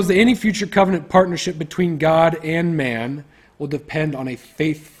 It shows that any future covenant partnership between God and man will depend on a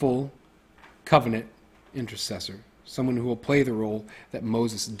faithful covenant intercessor, someone who will play the role that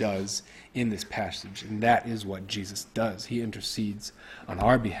Moses does in this passage, and that is what Jesus does. He intercedes on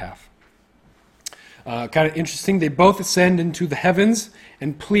our behalf. Kind of interesting, they both ascend into the heavens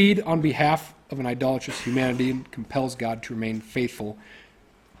and plead on behalf of an idolatrous humanity and compels God to remain faithful,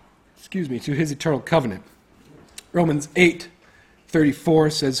 to his eternal covenant. Romans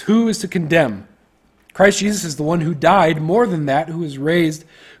 8:34 says, "Who is to condemn? Christ Jesus is the one who died, more than that, who is raised,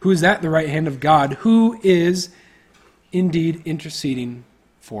 who is at the right hand of God, who is indeed interceding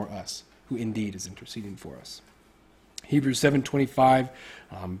for us." Who indeed is interceding for us. Hebrews 7:25,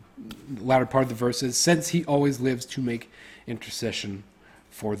 the latter part of the verse says, "Since he always lives to make intercession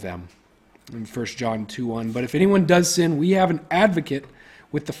for them." In 1 John 2:1, "But if anyone does sin, we have an advocate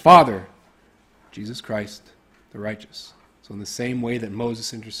with the Father, Jesus Christ, the righteous." So in the same way that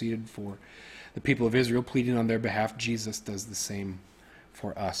Moses interceded for the people of Israel, pleading on their behalf, Jesus does the same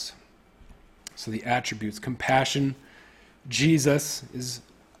for us. So the attributes, compassion, Jesus is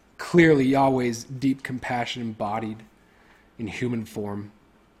clearly Yahweh's deep compassion embodied in human form.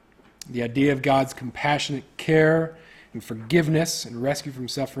 The idea of God's compassionate care and forgiveness and rescue from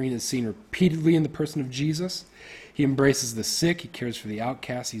suffering is seen repeatedly in the person of Jesus. He embraces the sick, he cares for the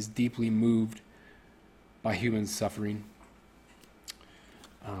outcast, he's deeply moved by human suffering.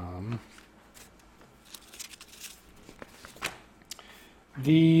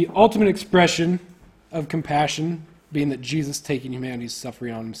 The ultimate expression of compassion being that Jesus, taking humanity's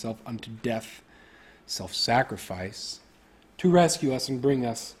suffering on himself unto death, self-sacrifice, to rescue us and bring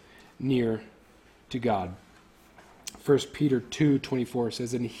us near to God. 1 Peter 2:24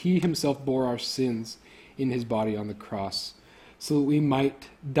 says, "And he himself bore our sins in his body on the cross, so that we might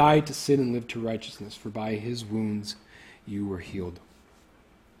die to sin and live to righteousness, for by his wounds you were healed."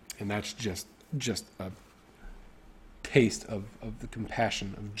 And that's just a taste of the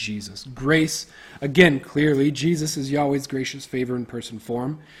compassion of Jesus. Grace, again, clearly, Jesus is Yahweh's gracious favor in person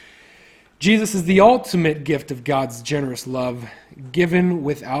form. Jesus is the ultimate gift of God's generous love, given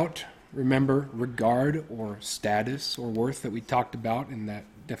without, remember, regard or status or worth that we talked about in that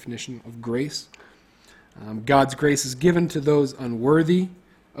definition of grace. God's grace is given to those unworthy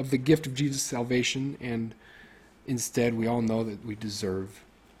of the gift of Jesus' salvation, and instead we all know that we deserve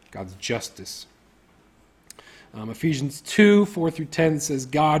God's justice. Ephesians 2, 4 through 10 says,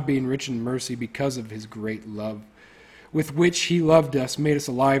 God, being rich in mercy because of his great love, with which he loved us, made us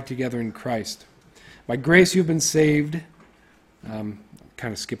alive together in Christ. By grace you have been saved. Kind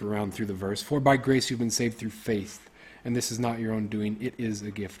of skip around through the verse. For by grace you have been saved through faith, and this is not your own doing. It is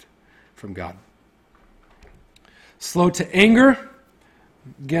a gift from God. Slow to anger.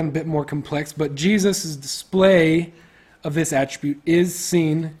 Again, a bit more complex, but Jesus' display of this attribute is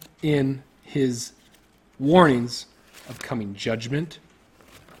seen in his warnings of coming judgment.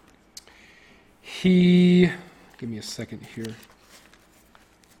 Give me a second here.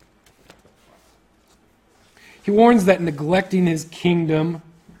 He warns that neglecting his kingdom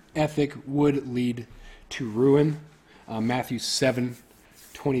ethic would lead to ruin. Matthew 7,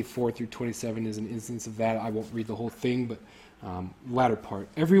 24 through 27 is an instance of that. I won't read the whole thing, but latter part.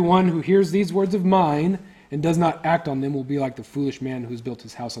 Everyone who hears these words of mine and does not act on them will be like the foolish man who has built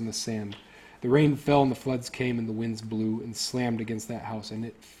his house on the sand. The rain fell and the floods came and the winds blew and slammed against that house, and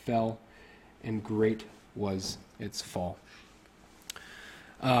it fell, and great was its fall.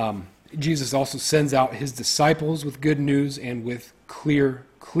 Jesus also sends out his disciples with good news and with clear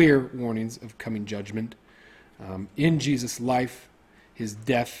warnings of coming judgment. In Jesus' life, his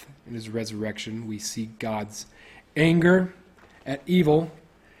death, and his resurrection, we see God's anger at evil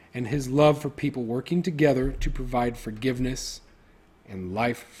and his love for people working together to provide forgiveness and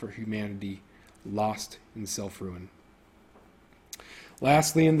life for humanity lost in self-ruin.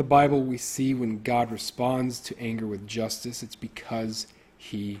 Lastly, in the Bible, we see when God responds to anger with justice, it's because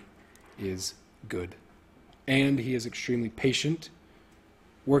he is good. And he is extremely patient,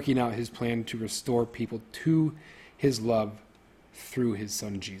 working out his plan to restore people to his love through his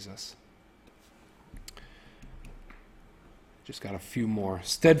son Jesus. Just got a few more.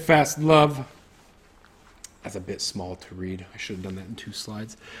 Steadfast love. That's a bit small to read. I should have done that in 2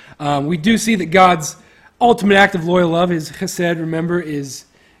 slides. We do see that God's ultimate act of loyal love, his chesed, remember, is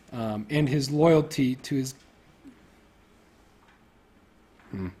and his loyalty to his...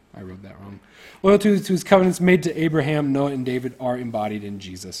 I wrote that wrong. Loyalty to his covenants made to Abraham, Noah, and David are embodied in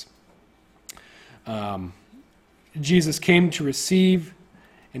Jesus. Jesus came to receive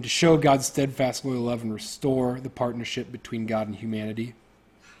and to show God's steadfast loyal love and restore the partnership between God and humanity.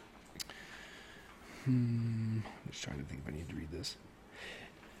 I'm just trying to think if I need to read this.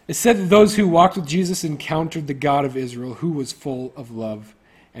 It said that those who walked with Jesus encountered the God of Israel, who was full of love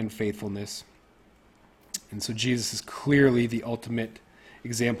and faithfulness. And so Jesus is clearly the ultimate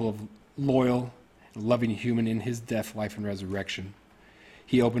example of loyal and loving human in his death, life, and resurrection.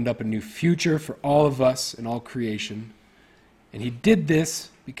 He opened up a new future for all of us and all creation. And he did this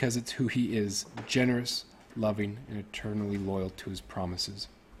because it's who he is, generous, loving, and eternally loyal to his promises.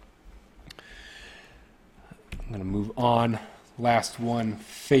 I'm going to move on. Last one,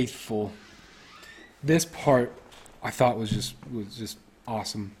 faithful. This part I thought was just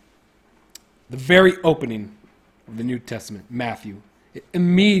awesome. The very opening of the New Testament, Matthew, it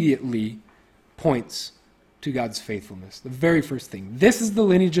immediately points to God's faithfulness. The very first thing. This is the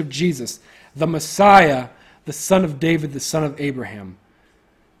lineage of Jesus, the Messiah, the son of David, the son of Abraham.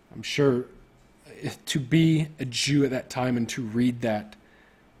 I'm sure to be a Jew at that time and to read that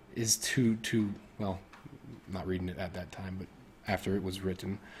is well, not reading it at that time, but after it was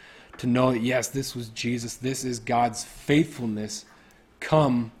written, to know that, yes, this was Jesus, this is God's faithfulness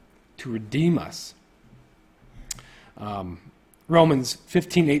come to redeem us. Romans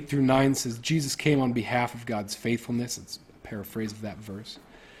 15, 8 through 9 says, Jesus came on behalf of God's faithfulness. It's a paraphrase of that verse.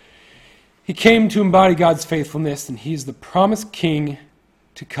 He came to embody God's faithfulness, and he's the promised king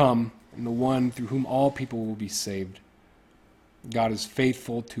to come and the one through whom all people will be saved. God is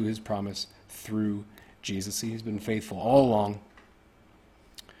faithful to his promise through Jesus. He's been faithful all along.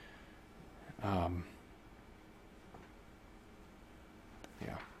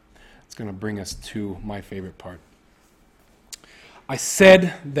 It's going to bring us to my favorite part. I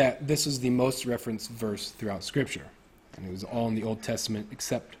said that this is the most referenced verse throughout Scripture, and it was all in the Old Testament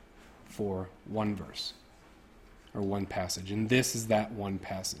except for one verse, or one passage, and this is that one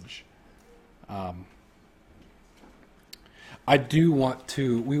passage.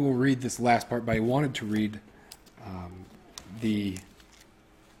 We will read this last part, but I wanted to read the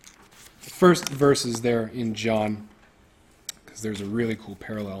first verses there in John because there's a really cool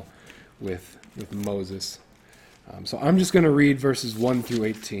parallel with Moses. So I'm just going to read verses 1 through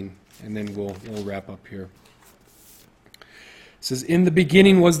 18, and then we'll wrap up here. It says, "In the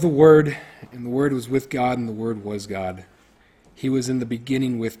beginning was the Word, and the Word was with God, and the Word was God. He was in the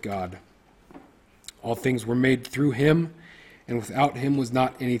beginning with God. All things were made through him, and without him was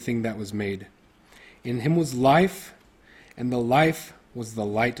not anything that was made. In him was life, and the life was the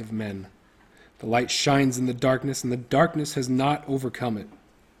light of men. The light shines in the darkness, and the darkness has not overcome it.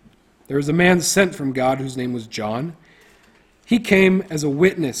 There was a man sent from God whose name was John. He came as a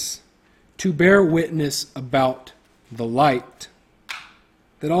witness to bear witness about the light,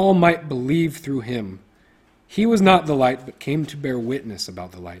 that all might believe through him. He was not the light, but came to bear witness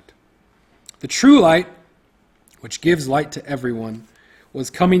about the light. The true light, which gives light to everyone, was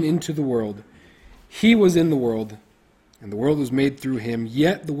coming into the world. He was in the world, and the world was made through him,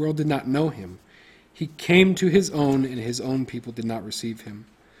 yet the world did not know him. He came to his own, and his own people did not receive him.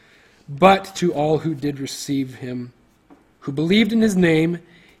 But to all who did receive him, who believed in his name,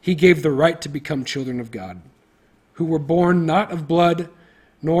 he gave the right to become children of God, who were born not of blood,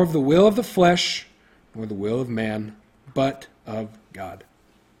 nor of the will of the flesh, nor the will of man, but of God."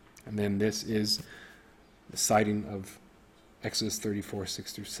 And then this is the citing of Exodus 34,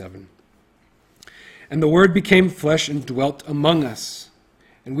 6 through 7. "And the Word became flesh and dwelt among us,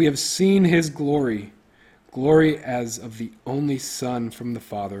 and we have seen his glory, glory as of the only Son from the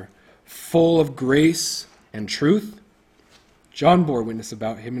Father, full of grace and truth. John bore witness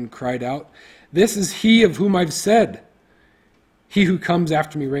about him and cried out, 'This is he of whom I've said, he who comes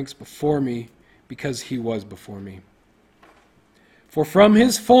after me ranks before me, because he was before me.' For from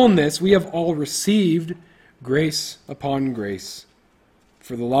his fullness we have all received grace upon grace.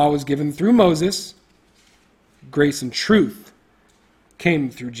 For the law was given through Moses, grace and truth came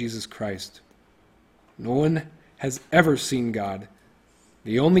through Jesus Christ. No one has ever seen God,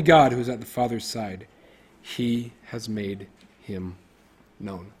 the only God who is at the Father's side. He has made him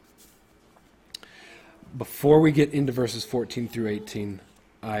known." Before we get into verses 14 through 18,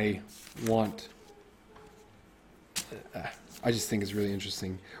 I just think it's really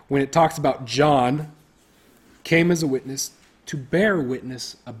interesting. When it talks about John came as a witness to bear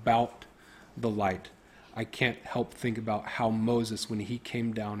witness about the light, I can't help think about how Moses, when he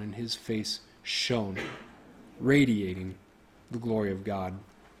came down and his face shone, radiating the glory of God,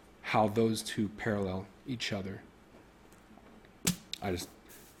 how those two parallel each other. I just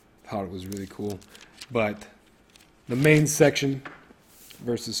thought it was really cool. But the main section,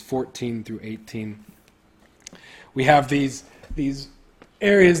 verses 14 through 18, we have these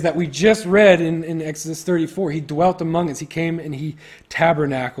areas that we just read in Exodus 34. He dwelt among us. He came and he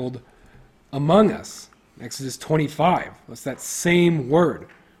tabernacled among us. Exodus 25, that's that same word.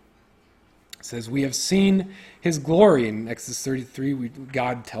 It says, "We have seen his glory." In Exodus 33,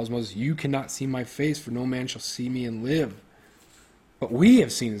 God tells Moses, "You cannot see my face, for no man shall see me and live." But we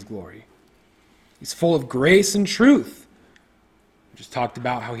have seen his glory. He's full of grace and truth. We just talked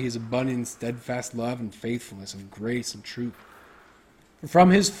about how he is abundant in steadfast love and faithfulness and grace and truth.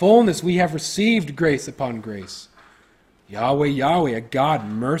 From his fullness we have received grace upon grace. Yahweh, Yahweh, a God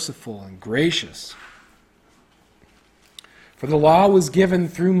merciful and gracious. For the law was given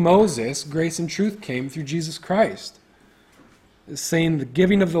through Moses, grace and truth came through Jesus Christ. It's saying the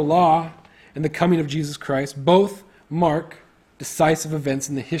giving of the law and the coming of Jesus Christ both mark decisive events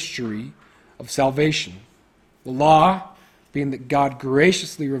in the history of salvation. The law being that God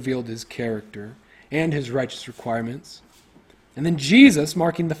graciously revealed his character and his righteous requirements. And then Jesus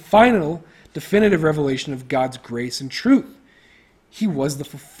marking the final definitive revelation of God's grace and truth. He was the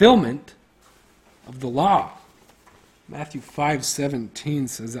fulfillment of the law. Matthew 5:17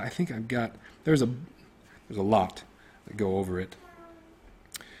 says, I think I've got, there's a lot that go over it.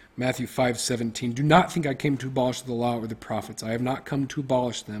 Matthew 5:17, "Do not think I came to abolish the law or the prophets. I have not come to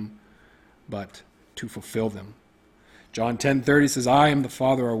abolish them, but to fulfill them." John 10:30 says, "I and the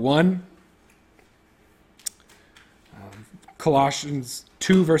Father are one." Colossians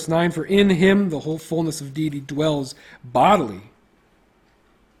 2 verse 9, "For in him the whole fullness of deity dwells bodily."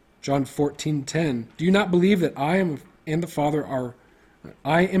 John 14:10, "Do you not believe that I am in the Father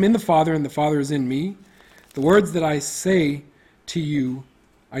and the Father is in me? The words that I say to you,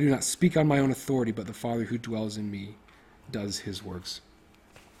 I do not speak on my own authority, but the Father who dwells in me does his works."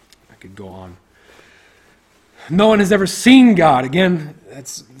 I could go on. No one has ever seen God. Again,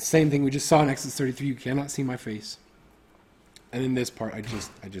 that's the same thing we just saw in Exodus 33. You cannot see my face. And in this part, I just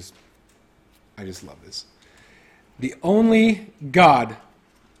love this. The only God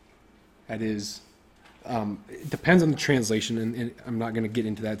that is It depends on the translation, and I'm not going to get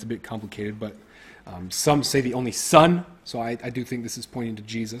into that. It's a bit complicated, but some say the only Son, so I do think this is pointing to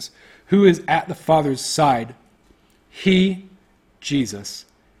Jesus, who is at the Father's side. He, Jesus,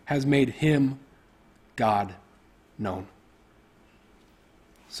 has made him, God, known.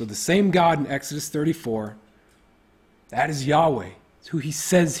 So the same God in Exodus 34, that is Yahweh. It's who he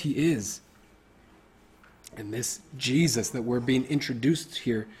says he is. And this Jesus that we're being introduced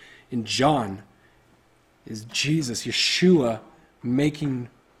here in John is Jesus, Yeshua, making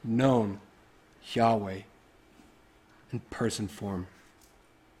known Yahweh in person form.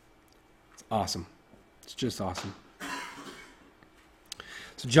 It's awesome. It's just awesome.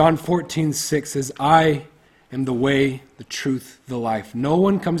 So John 14:6 says, I am the way, the truth, the life. No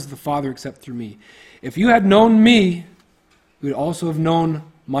one comes to the Father except through me. If you had known me, you would also have known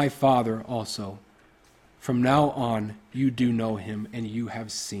my Father also. From now on, you do know him, and you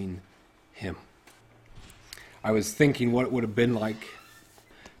have seen him. I was thinking what it would have been like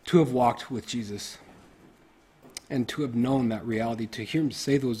to have walked with Jesus and to have known that reality, to hear him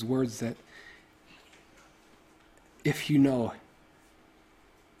say those words that if you know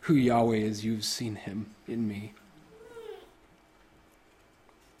who Yahweh is, you've seen him in me.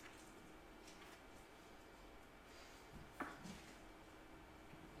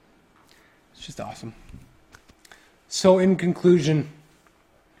 It's just awesome. So in conclusion,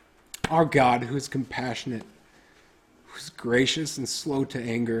 our God, who is compassionate, who is gracious and slow to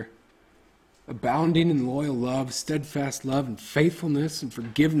anger, abounding in loyal love, steadfast love, and faithfulness, and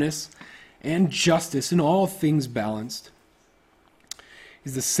forgiveness, and justice, in all things balanced,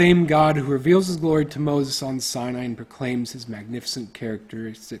 is the same God who reveals his glory to Moses on Sinai and proclaims his magnificent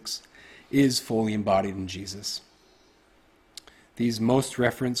characteristics, is fully embodied in Jesus. These most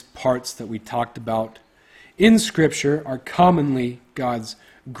referenced parts that we talked about in Scripture are commonly God's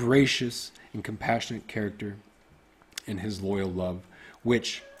gracious and compassionate character and his loyal love,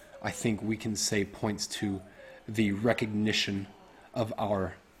 which I think we can say points to the recognition of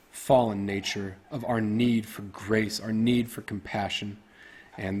our fallen nature, of our need for grace, our need for compassion,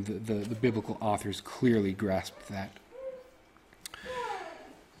 and the biblical authors clearly grasped that.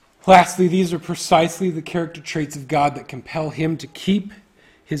 Lastly, these are precisely the character traits of God that compel him to keep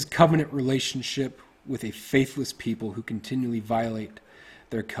his covenant relationship with a faithless people who continually violate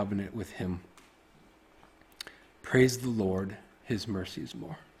their covenant with him. Praise the Lord, his mercy is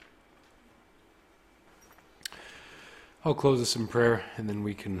more. I'll close this in prayer, and then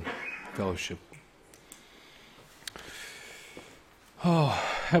we can fellowship. Oh,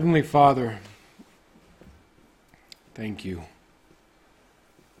 Heavenly Father, thank you.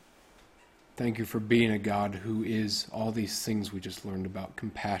 Thank you for being a God who is all these things we just learned about: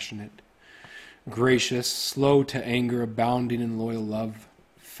 compassionate, gracious, slow to anger, abounding in loyal love,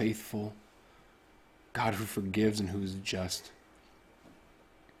 faithful, God who forgives and who is just.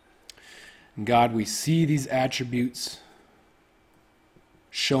 And God, we see these attributes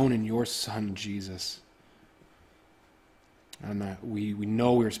shown in your Son, Jesus. And that we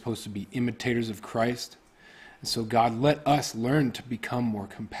know we're supposed to be imitators of Christ. And so, God, let us learn to become more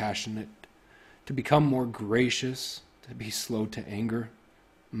compassionate, to become more gracious, to be slow to anger,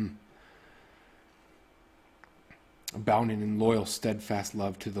 abounding in loyal, steadfast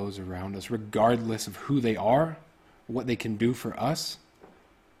love to those around us, regardless of who they are, what they can do for us.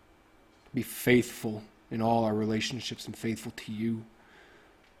 Be faithful in all our relationships and faithful to you,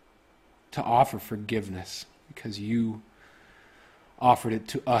 to offer forgiveness because you offered it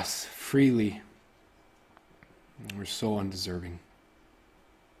to us freely. And we're so undeserving.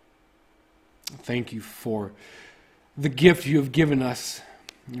 Thank you for the gift you have given us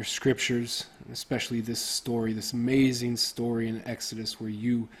in your scriptures, especially this story, this amazing story in Exodus where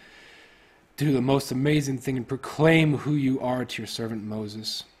you do the most amazing thing and proclaim who you are to your servant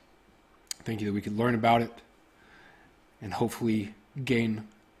Moses. Thank you that we could learn about it and hopefully gain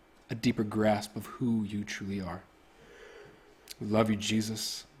a deeper grasp of who you truly are. We love you,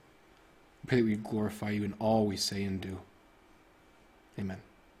 Jesus. We pray that we glorify you in all we say and do. Amen.